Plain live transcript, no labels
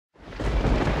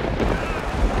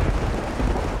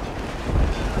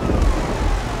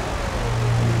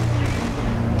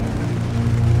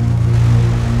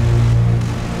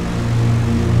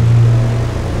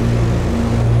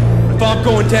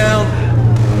down.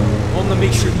 I want to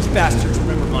make sure these bastards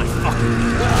remember my fucking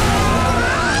name.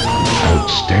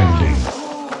 Outstanding.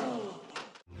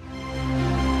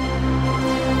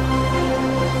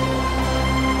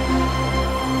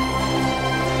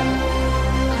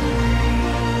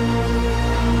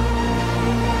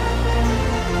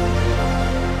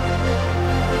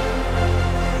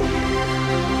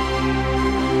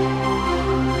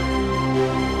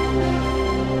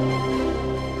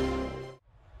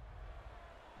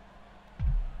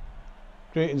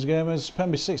 Greetings gamers,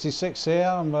 PEMBY'S here.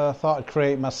 I thought I'd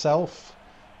create myself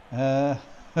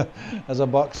as a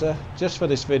boxer just for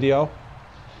this video.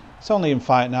 It's only in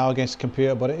fight now against the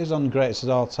computer, but it is on greatest of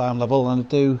all time level, and I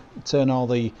do turn all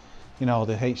the, you know,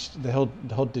 the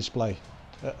HUD display,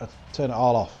 turn it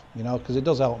all off, you know, because it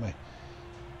does help me.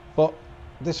 But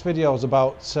this video is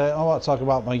about, I want to talk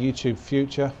about my YouTube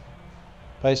future,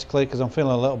 basically, because I'm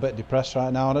feeling a little bit depressed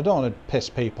right now, and I don't want to piss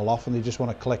people off and they just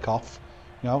want to click off,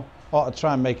 you know. Or to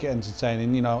try and make it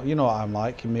entertaining, you know what I'm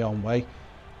like in my own way.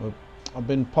 I've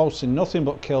been posting nothing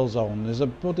but Killzone. There's a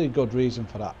bloody good reason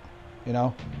for that, you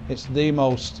know. It's the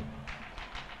most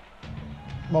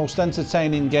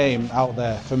entertaining game out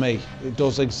there for me. It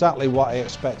does exactly what I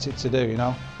expect it to do, you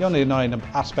know. The only annoying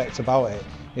aspect about it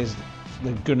is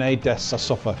the grenade deaths I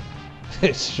suffer.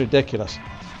 It's ridiculous.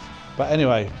 But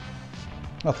anyway,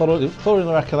 I thoroughly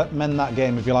recommend that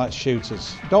game if you like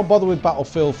shooters. Don't bother with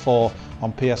Battlefield 4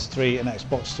 on PS3 and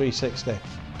Xbox 360.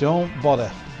 Don't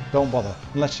bother,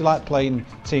 unless you like playing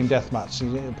team deathmatch.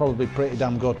 It'll probably be pretty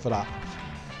damn good for that.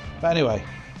 But anyway,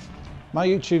 my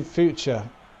YouTube future,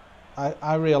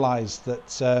 I realised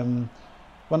that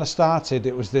when I started,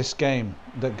 it was this game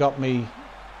that got me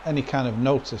any kind of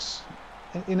notice,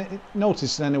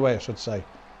 notice in any way, I should say,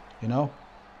 you know.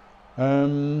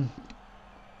 And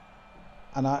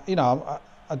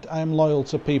I am loyal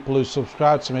to people who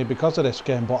subscribe to me because of this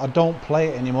game, but I don't play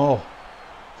it anymore.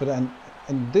 And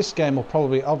this game will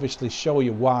probably obviously show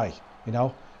you why, you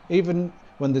know. Even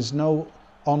when there's no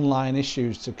online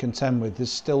issues to contend with,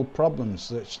 there's still problems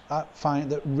that I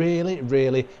find that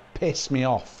really piss me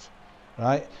off,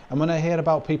 right? And when I hear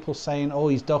about people saying, oh,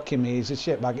 he's docking me, he's a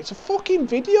shitbag, it's a fucking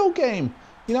video game,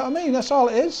 you know what I mean? That's all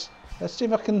it is. Let's see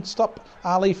if I can stop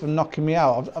Ali from knocking me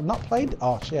out. I've not played,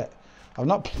 oh shit, I've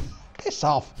not piss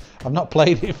off. I've not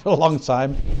played it for a long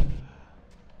time.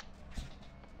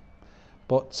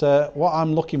 But what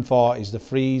I'm looking for is the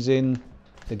freezing,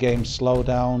 the game slow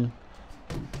down.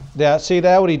 There, see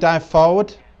there when he dived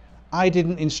forward? I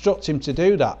didn't instruct him to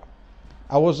do that.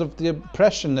 I was of the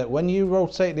impression that when you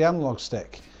rotate the analog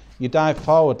stick, you dive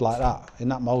forward like that, in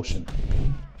that motion.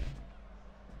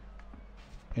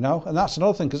 You know, and that's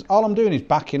another thing, because all I'm doing is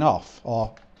backing off,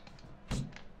 or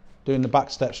doing the back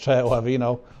step straight or whatever, you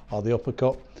know, or the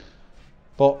uppercut.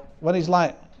 But when he's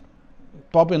like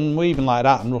bobbing and weaving like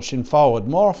that and rushing forward,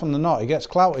 more often than not he gets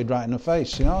clouted right in the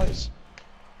face, you know. It's,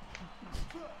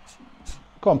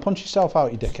 go on, punch yourself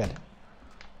out, you dickhead.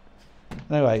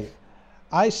 Anyway,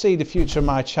 I see the future of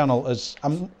my channel as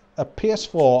a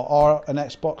PS4 or an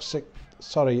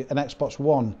Xbox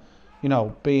One, you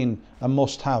know, being a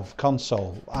must-have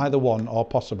console, either one or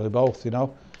possibly both, you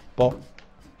know. But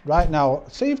right now,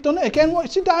 see, you've done it again.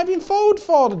 What's he diving forward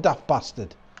for, the daft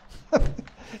bastard?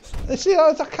 See,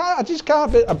 I just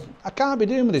can't be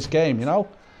doing with this game, you know.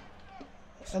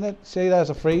 And then, see,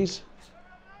 there's a freeze.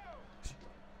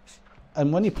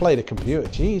 And when you play the computer,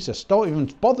 Jesus, don't even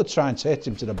bother trying to hit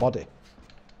him to the body.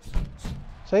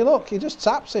 See, look, he just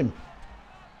taps him.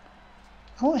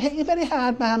 I won't hit you very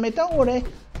hard, Mohammed. Don't worry.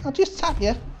 I'll just tap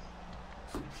you.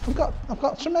 I've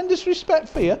got tremendous respect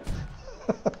for you.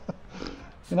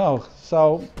 You know,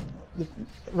 so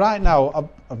right now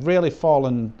I've really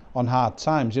fallen on hard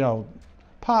times, you know,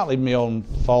 partly my own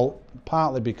fault,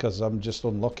 partly because I'm just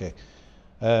unlucky.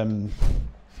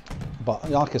 But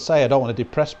like I say, I don't want to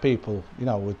depress people, you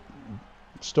know, with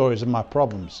stories of my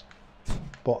problems.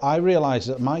 But I realise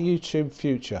that my YouTube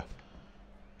future,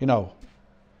 you know,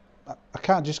 I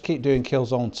can't just keep doing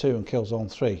Killzone 2 and Killzone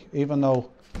 3, even though,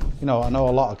 you know, I know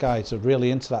a lot of guys are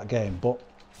really into that game, but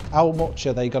how much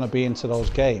are they going to be into those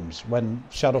games when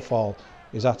Shadowfall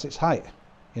is at its height,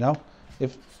 you know?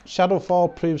 If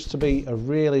Shadowfall proves to be a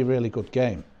really good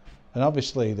game, and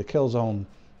obviously the Killzone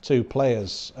 2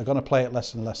 players are going to play it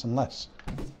less and less and less.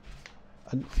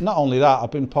 And not only that,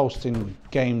 I've been posting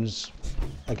games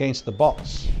against the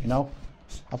bots, you know?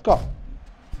 I've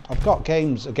got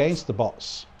games against the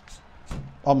bots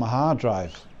on my hard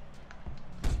drive,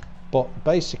 but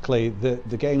basically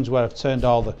the games where I've turned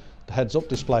all the heads up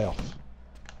display off,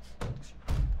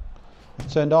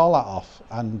 I've turned all that off,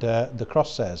 and the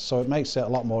crosshairs, so it makes it a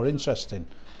lot more interesting.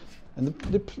 And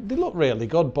they look really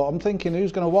good, but I'm thinking,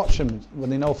 who's going to watch them when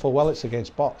they know full well it's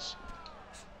against bots?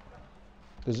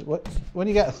 Because when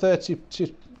you get a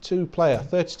 32 player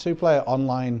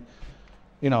online,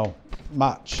 you know,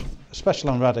 match, especially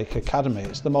on Radic Academy,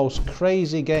 it's the most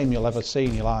crazy game you'll ever see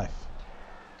in your life.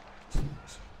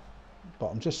 But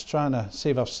I'm just trying to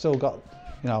see if I've still got,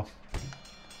 you know,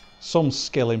 some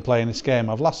skill in playing this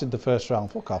game. I've lasted the first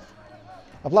round. Fuck off.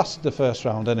 I've lasted the first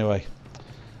round anyway.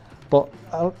 But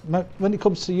when it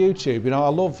comes to YouTube, you know, I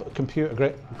love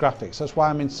computer graphics. That's why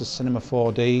I'm into Cinema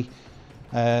 4D.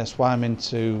 That's why I'm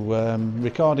into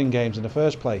recording games in the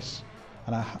first place.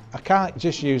 And I can't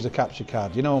just use a capture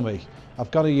card, you know me.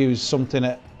 I've got to use something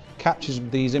that captures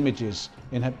these images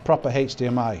in a proper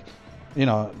HDMI, you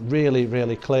know, really,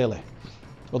 really clearly.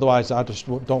 Otherwise, I just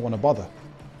don't want to bother,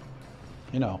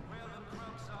 you know.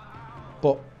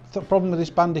 But the problem with this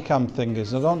Bandicam thing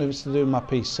is, I don't know if it's to do with my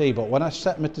PC, but when I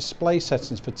set my display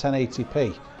settings for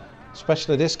 1080p,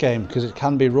 especially this game, because it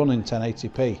can be run in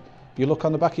 1080p, if you look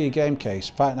on the back of your game case,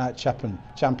 Fight Night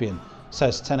Champion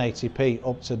says 1080p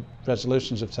up to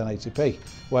resolutions of 1080p,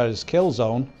 whereas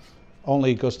Killzone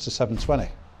only goes to 720.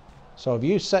 So if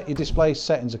you set your display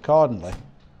settings accordingly,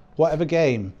 whatever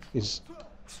game is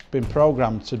been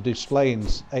programmed to display in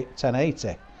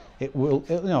 1080,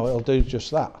 it'll do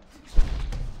just that.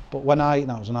 But when that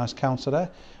was a nice counter there.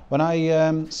 When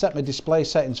I set my display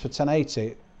settings for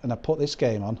 1080 and I put this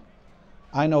game on,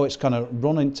 I know it's going to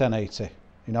run in 1080,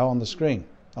 you know, on the screen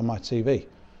on my TV.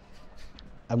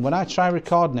 And when I try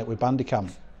recording it with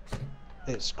Bandicam,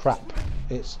 it's crap.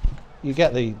 You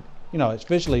get the, you know, it's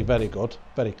visually very good,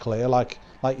 very clear, like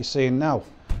you're seeing now.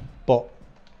 But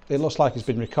it looks like it's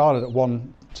been recorded at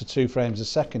 1 to 2 frames a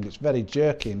second. It's very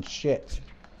jerky and shit.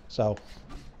 So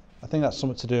I think that's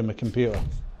something to do with my computer.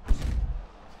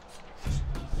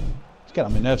 He's getting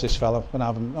on my nerves, this fella.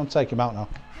 I'm taking him out now.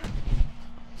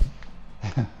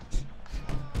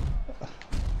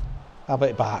 Have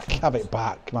it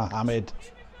back, Mohammed.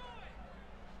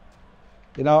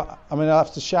 You know, I mean, I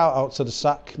have to shout out to the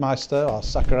Sackmeister or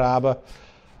Sakuraba,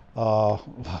 or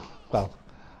well,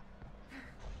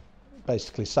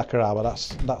 basically Sakuraba.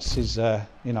 That's his,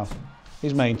 you know,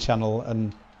 his main channel,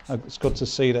 and it's good to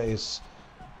see that he's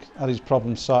had his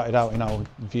problems sorted out, you know, with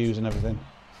views and everything.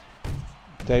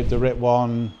 Dave the Rip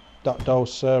One,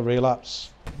 Dosa,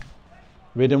 Relapse,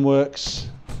 Rhythm Works.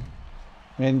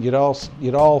 I mean, you're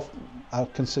all. I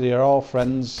consider you're all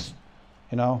friends,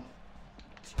 you know.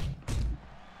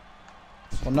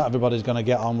 But not everybody's going to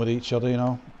get on with each other, you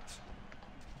know.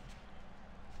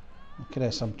 Look at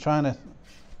this. I'm trying to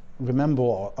remember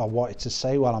what I wanted to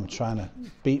say while I'm trying to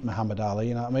beat Muhammad Ali.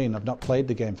 You know what I mean? I've not played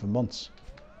the game for months.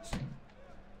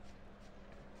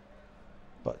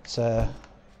 But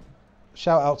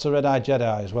shout out to Red Eye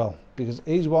Jedi as well, because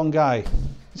he's one guy.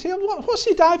 See, what's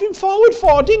he diving forward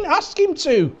for? I didn't ask him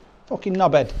to. Fucking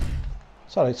knobhead.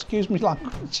 Sorry, excuse me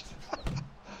language.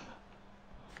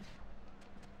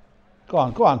 Go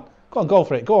on, go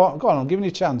for it. Go on, I'm giving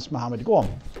you a chance, Mohammed. Go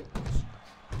on.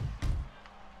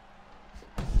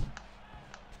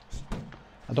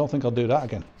 I don't think I'll do that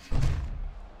again.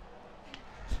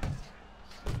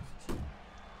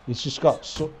 He's just got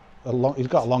he's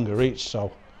got a longer reach, so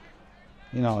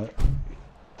you know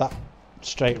that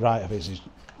straight right of his is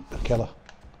a killer.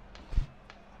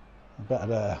 I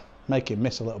better make him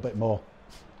miss a little bit more.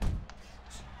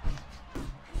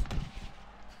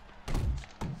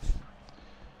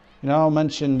 You know, I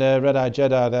mentioned Red Eye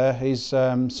Jedi there. He's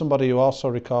somebody who also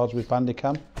records with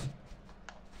Bandicam.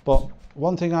 But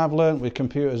one thing I've learned with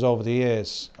computers over the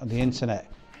years and the internet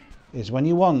is when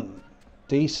you want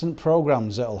decent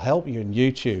programs that'll help you in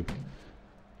YouTube,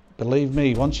 believe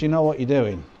me, once you know what you're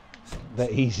doing,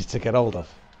 they're easy to get hold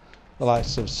of. The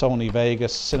likes of Sony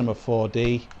Vegas, Cinema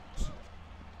 4D,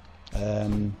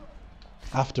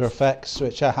 After Effects,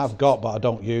 which I have got but I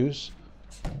don't use.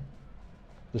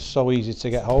 They're so easy to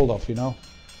get hold of, you know,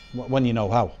 when you know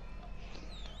how.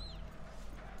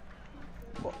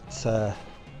 But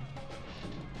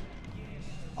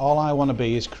all I want to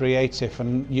be is creative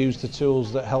and use the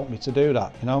tools that help me to do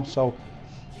that, you know. So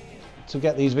to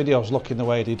get these videos looking the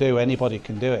way they do, anybody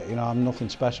can do it, you know. I'm nothing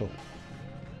special.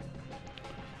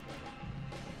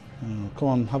 Come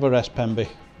on, have a rest, Pemby.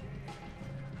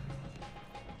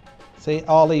 See,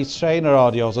 all these trainer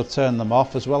audios, I've turned them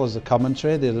off, as well as the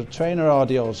commentary. The trainer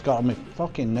audios got on my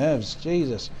fucking nerves,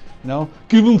 Jesus. You know,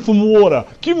 give him some water,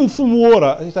 give him some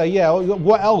water. I say, yeah,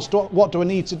 what else? What do I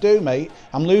need to do, mate?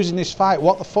 I'm losing this fight,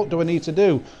 what the fuck do I need to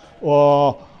do?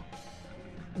 Or,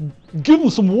 give him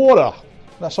some water.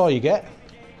 That's all you get.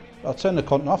 I'll turn the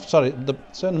cunt off, sorry,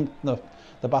 turn the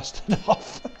bastard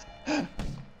off.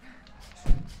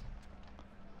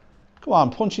 Come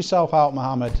on, punch yourself out,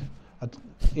 Muhammad.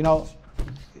 You know,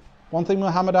 one thing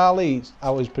Muhammad Ali,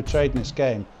 how he's portrayed in this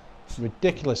game,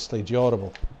 ridiculously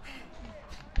durable.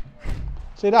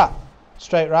 See that?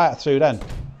 Straight right through then.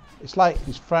 It's like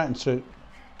he's frightened to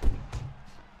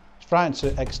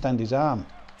extend his arm.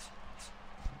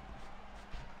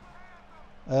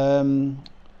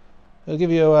 I'll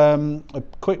give you a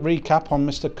quick recap on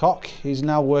Mr. Cock. He's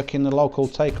now working the local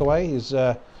takeaway.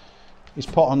 He's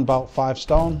put on about 5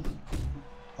 stone,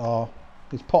 or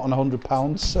he's put on 100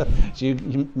 pounds, as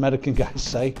you American guys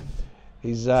say.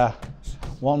 He's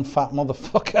one fat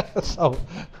motherfucker, so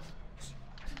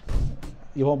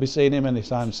you won't be seeing him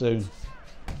anytime soon.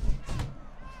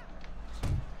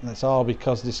 And it's all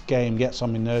because this game gets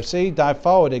on my nerves. See, dive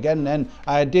forward again then.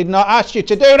 I did not ask you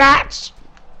to do that!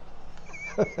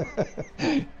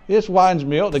 This winds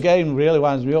me up. The game really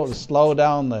winds me up to slow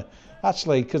down.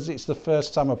 Actually, because it's the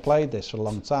first time I've played this for a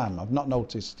long time, I've not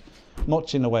noticed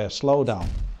much in the way of slowdown.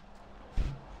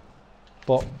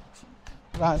 But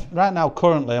right now,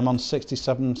 currently, I'm on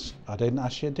 67. I didn't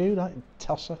ask you to do that,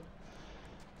 tosser.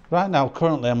 Right now,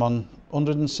 currently, I'm on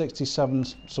 167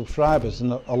 subscribers,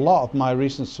 and a lot of my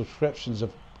recent subscriptions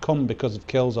have come because of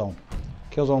Killzone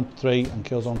 3 and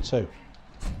Killzone 2.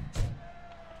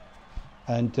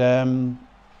 And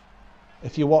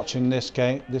if you're watching this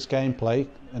gameplay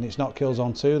and it's not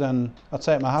Killzone 2, then I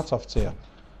take my hat off to you.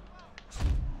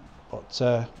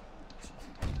 But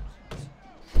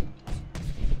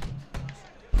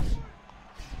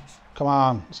come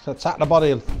on, let's attack the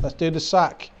body. Let's do the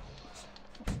sack.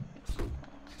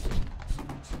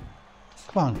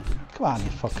 Come on, you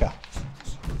fucker.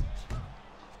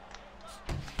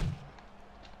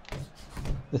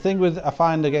 The thing I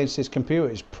find against this computer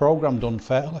is programmed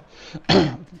unfairly.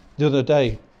 The other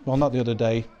day, well, not the other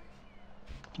day,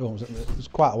 it was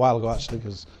quite a while ago actually,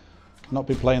 because I've not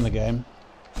been playing the game.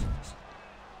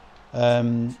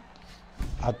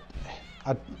 I'd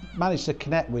managed to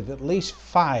connect with at least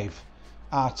 5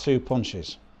 R2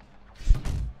 punches.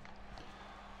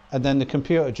 And then the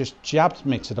computer just jabbed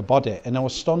me to the body and I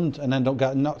was stunned and ended up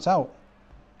getting knocked out.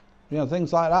 You know,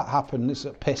 things like that happen. This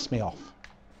pissed me off.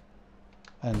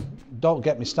 And don't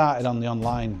get me started on the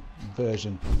online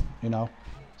version, you know.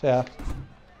 So yeah.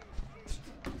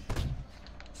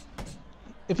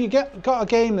 If you got a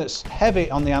game that's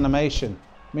heavy on the animation,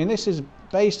 I mean, this is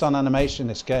based on animation,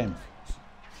 this game.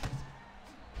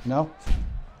 You know?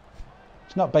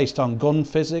 It's not based on gun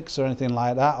physics or anything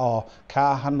like that, or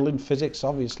car handling physics,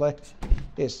 obviously.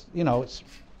 It's, you know, it's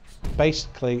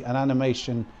basically an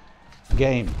animation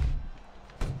game.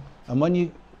 And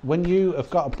when you have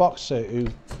got a boxer who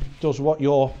does what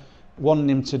you're wanting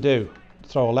him to do,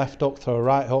 throw a left hook, throw a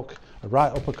right hook, a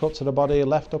right uppercut to the body, a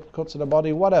left uppercut to the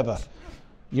body, whatever,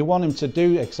 you want him to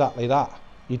do exactly that.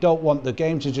 You don't want the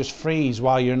game to just freeze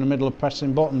while you're in the middle of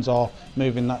pressing buttons or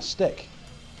moving that stick.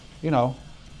 You know,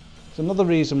 it's another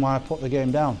reason why I put the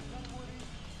game down.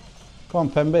 Come on,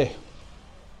 Pemby.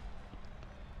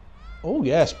 Oh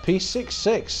yes,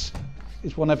 P66.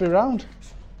 He's won every round.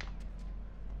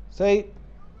 See?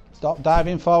 Stop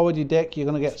diving forward, you dick. He's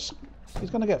gonna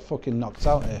get fucking knocked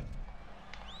out here.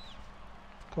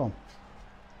 Come on.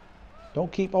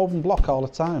 Don't keep open block all the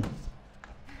time.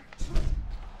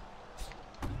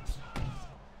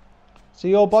 See,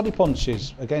 your body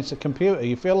punches against a computer,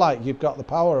 you feel like you've got the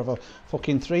power of a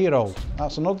fucking 3-year-old.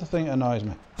 That's another thing that annoys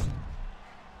me.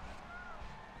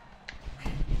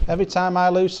 Every time I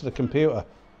lose to the computer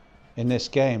in this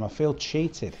game, I feel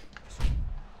cheated.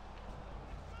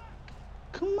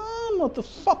 Come on,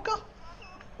 motherfucker!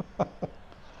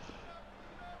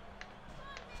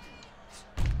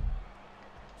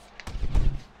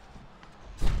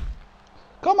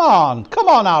 Come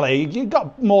on, Ali. You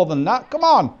got more than that. Come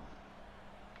on.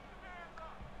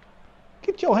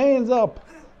 Get your hands up.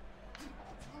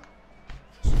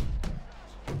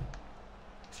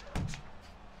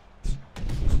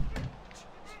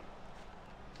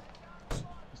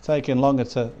 It's taking longer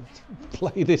to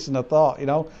play this than I thought, you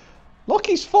know. Look,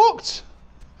 he's fucked.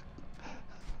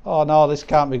 Oh no, this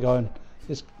can't be going.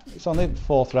 It's only the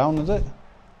 4th round, is it?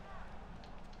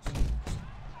 The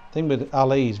thing with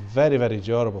Ali is very, very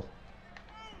durable.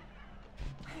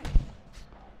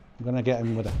 I'm going to get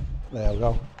him with a... There we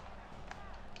go.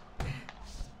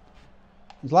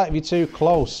 It's like if you're too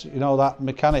close, you know, that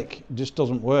mechanic just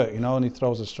doesn't work, you know, and he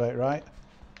throws a straight right.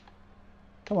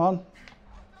 Come on.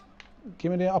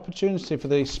 Give me the opportunity for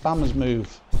the spammers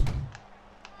move.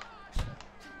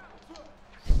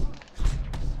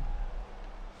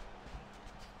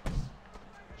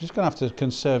 I'm just going to have to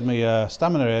conserve my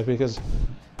stamina here because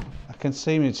I can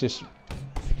see me just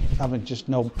having just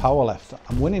no power left.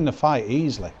 I'm winning the fight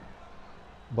easily.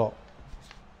 but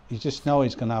you just know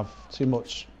he's going to have too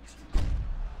much.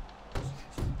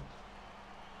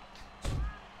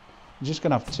 He's just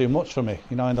going to have too much for me,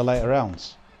 you know, in the later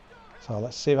rounds. So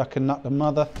let's see if I can knock the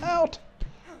mother out.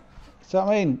 See what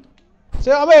I mean? See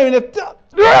what I mean?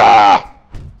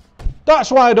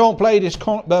 That's why I don't play this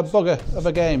bugger of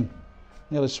a game.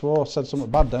 Nearly swore, said something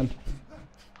bad then.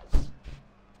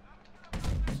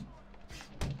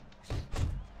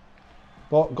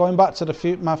 But going back to the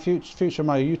future of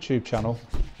my YouTube channel,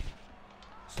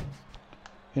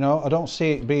 you know, I don't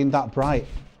see it being that bright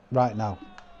right now,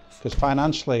 because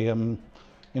financially, you know,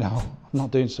 I'm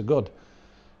not doing so good,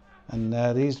 and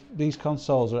these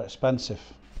consoles are expensive.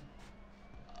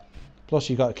 Plus,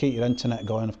 you've got to keep your internet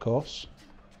going, of course.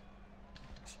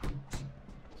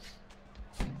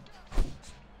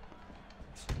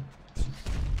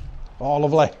 Oh,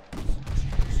 lovely.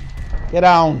 Get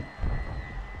down.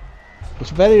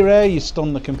 It's very rare you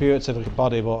stun the computer to the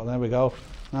body, but there we go.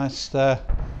 Nice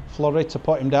flurry to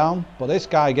put him down. But this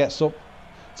guy gets up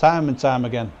time and time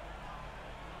again.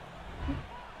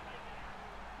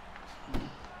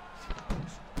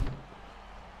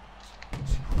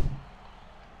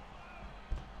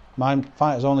 My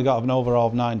fighter's only got an overall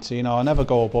of 90, you know, I never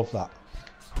go above that.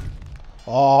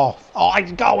 Oh,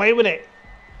 he's got away with it.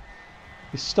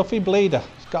 He's stuffy bleeder,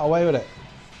 he's got away with it.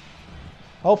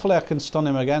 Hopefully I can stun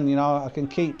him again, you know, I can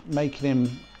keep making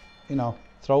him, you know,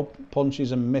 throw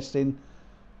punches and missing.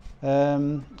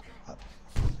 All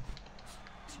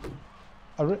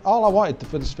I wanted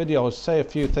for this video was say a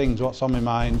few things, what's on my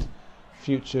mind,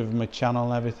 future of my channel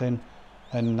and everything,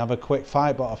 and have a quick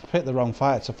fight, but I've picked the wrong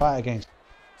fighter to fight against.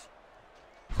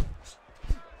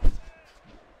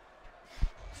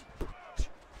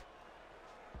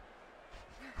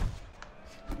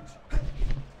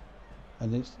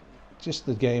 And it's just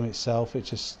the game itself, it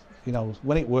just, you know,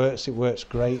 when it works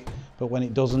great, but when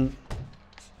it doesn't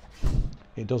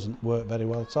work very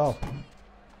well at all.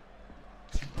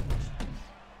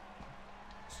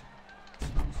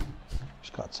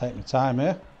 Just got to take my time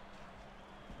here.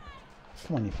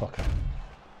 Come on, you fucker.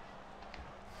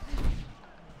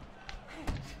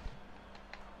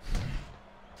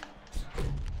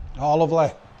 Oh,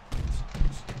 lovely.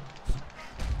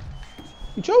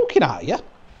 You're joking, aren't you?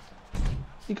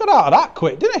 He got out of that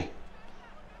quick, didn't he?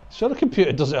 Sure, the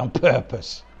computer does it on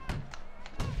purpose.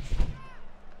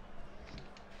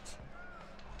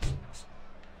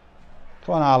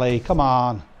 Come on, Ali, come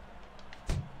on.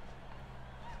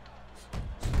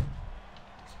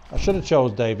 I should have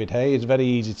chose David Hay. He's very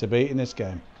easy to beat in this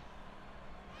game.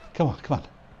 Come on, come on.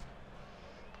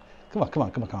 Come on, come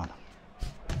on, come on, come on.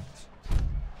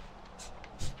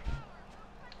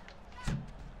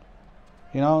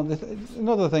 You know,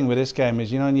 another thing with this game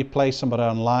is, you know, when you play somebody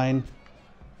online,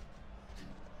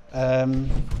 how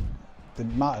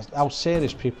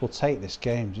serious people take this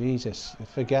game. Jesus, I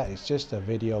forget, it's just a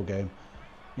video game.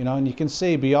 You know, and you can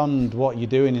see beyond what you're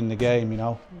doing in the game, you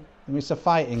know. I mean, it's a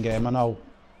fighting game, I know.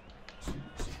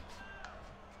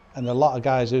 And a lot of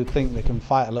guys who think they can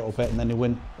fight a little bit and then they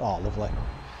win. Oh, lovely.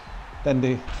 Then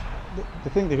they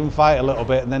think they can fight a little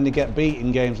bit and then they get beat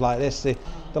in games like this. They're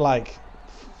like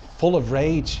full of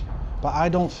rage, but I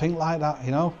don't think like that, you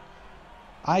know.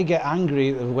 I get angry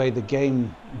at the way the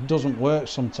game doesn't work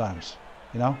sometimes,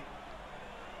 you know.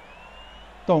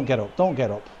 Don't get up, don't get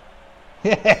up.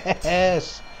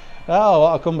 Yes. Oh,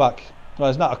 what a comeback. Well,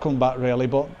 it's not a comeback really,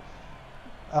 but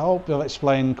I hope I've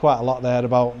explained quite a lot there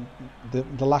about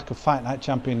the lack of Fight Night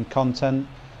Champion content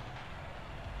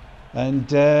and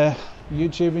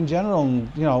YouTube in general,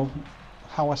 and, you know,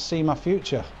 how I see my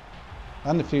future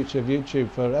and the future of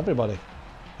YouTube for everybody.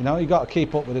 You know, you got to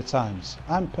keep up with the times.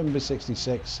 I'm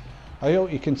PEMBY'S. I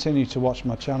hope you continue to watch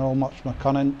my channel, watch my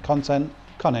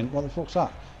content, what the fuck's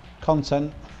that?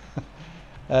 Content.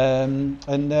 And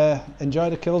enjoy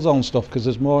the Killzone stuff, because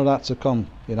there's more of that to come,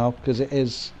 you know, because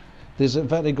there's a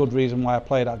very good reason why I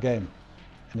play that game.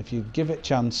 And if you give it a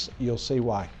chance, you'll see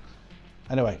why.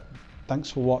 Anyway, thanks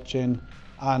for watching,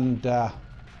 and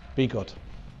be good.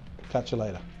 Catch you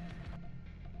later.